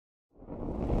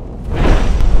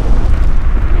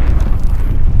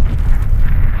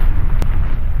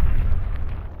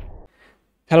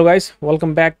Hello guys,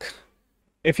 welcome back.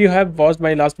 If you have watched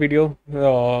my last video,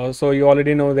 so you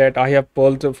already know that I have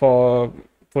pulled for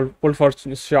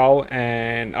Xiao,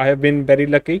 and I have been very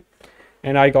lucky,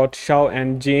 and I got Xiao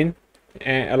and Jean,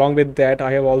 and along with that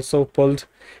I have also pulled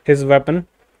his weapon,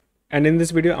 and in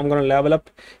this video I'm gonna level up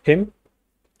him.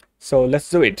 So let's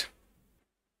do it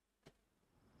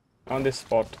on this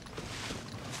spot.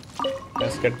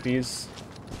 Let's get these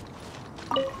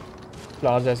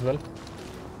flowers as well.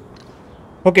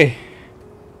 Okay.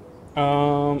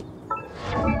 Um,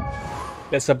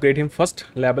 let's upgrade him first.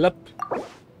 Level up.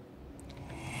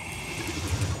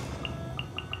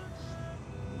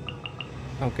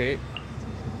 Okay.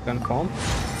 Confirm.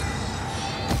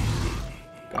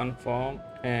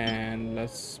 And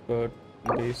let's put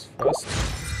this first.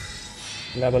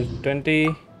 Level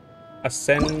 20.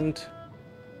 Ascend.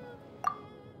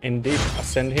 Indeed,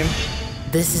 ascend him.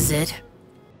 This is it.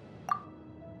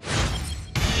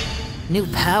 New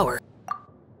power.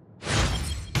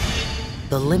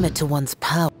 The limit to one's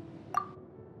power.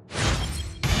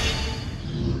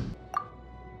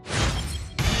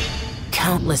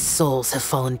 Countless souls have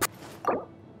fallen.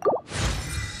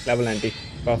 Level 90.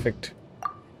 Perfect.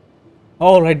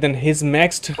 Alright then, he's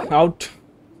maxed out.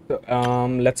 So,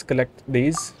 let's collect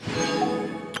these.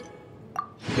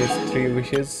 His 3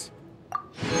 wishes.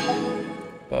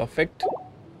 Perfect.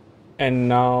 And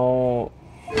now...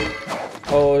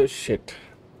 oh shit.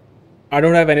 I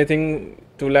don't have anything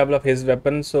to level up his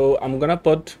weapon, so I'm gonna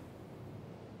put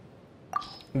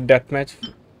deathmatch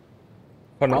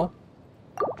for now.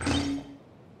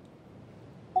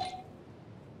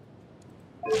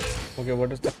 Okay,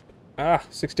 what is that? Ah,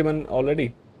 61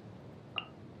 already.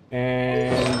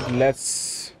 And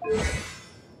let's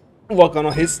work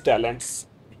on his talents.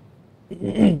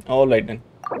 Alright then.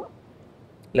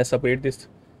 Let's upgrade this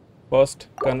first.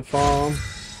 Confirm.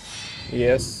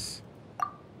 Yes.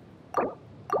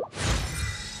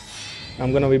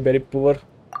 I'm gonna be very poor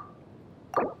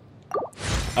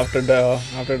after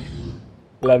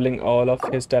leveling all of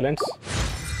his talents.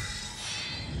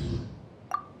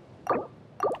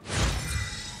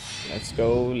 Let's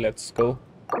go.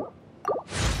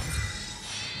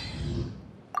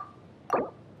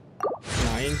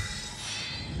 9.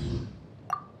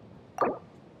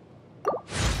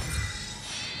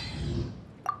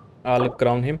 I'll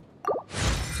crown him.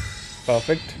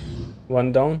 Perfect.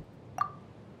 1 down.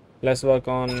 Let's work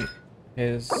on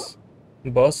his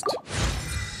burst.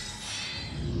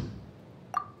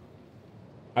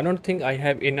 I don't think I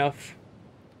have enough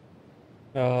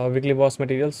weekly boss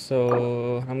materials,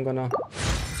 so I'm gonna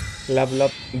level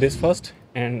up this first,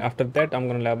 and after that I'm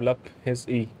gonna level up his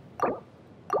E.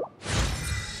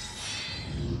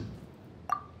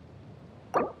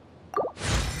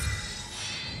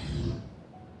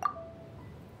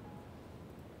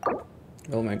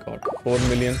 Oh my god, 4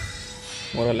 million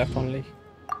more are left only.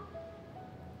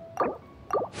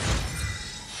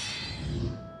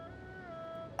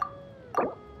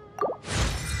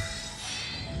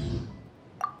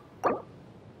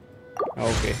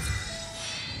 Okay.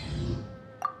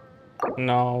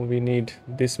 Now we need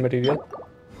this material.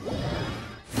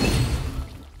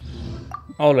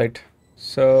 Alright,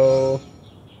 so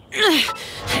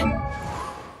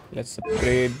let's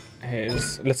upgrade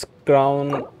let's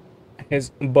crown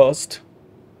his burst.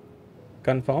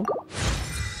 Confirm.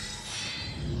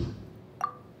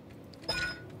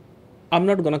 I'm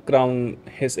not gonna crown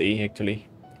his E actually,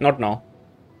 not now.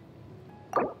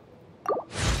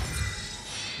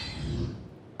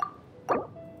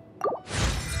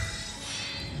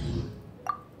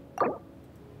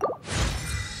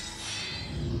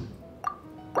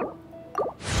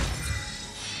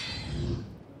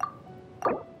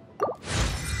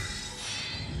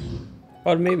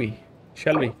 Or maybe,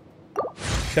 shall we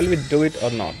do it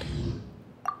or not?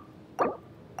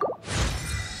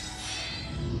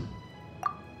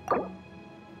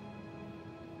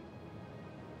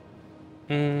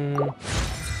 Hmm.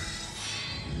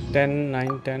 10,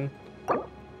 9, 10.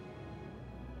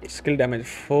 Skill damage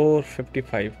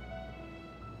 455.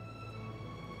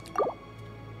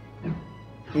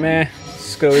 Meh,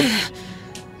 screw it.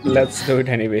 Let's do it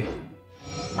anyway.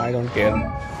 I don't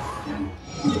care.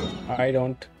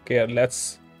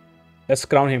 Let's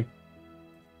crown him.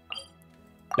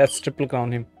 Let's triple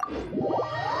crown him.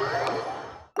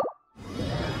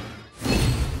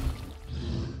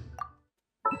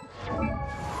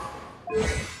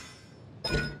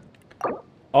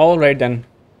 All right then.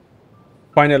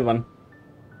 Final one.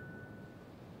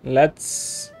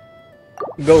 Let's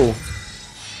go.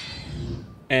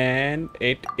 And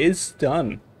it is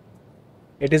done.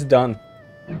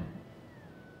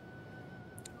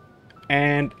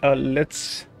 And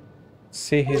let's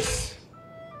see his.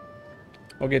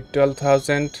 Okay,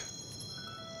 12,000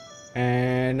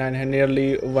 and 900,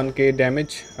 nearly 1k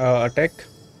damage attack,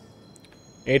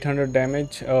 800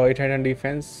 damage, 800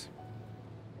 defense.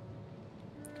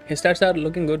 His stats are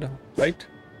looking good, right?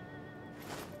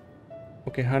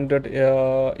 Okay, 100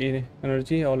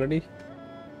 energy already.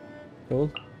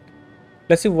 Cool.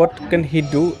 Let's see what can he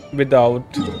do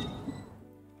without.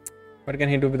 What can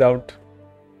he do without?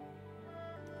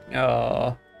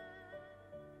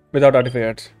 Without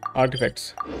artifacts.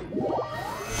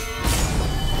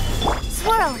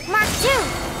 Swirl, Mark 2!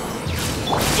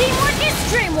 Teamwork is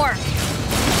dreamwork!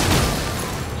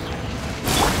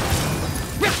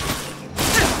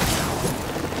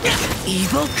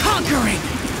 Evil conquering!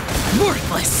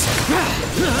 Worthless!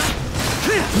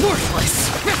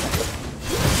 Worthless!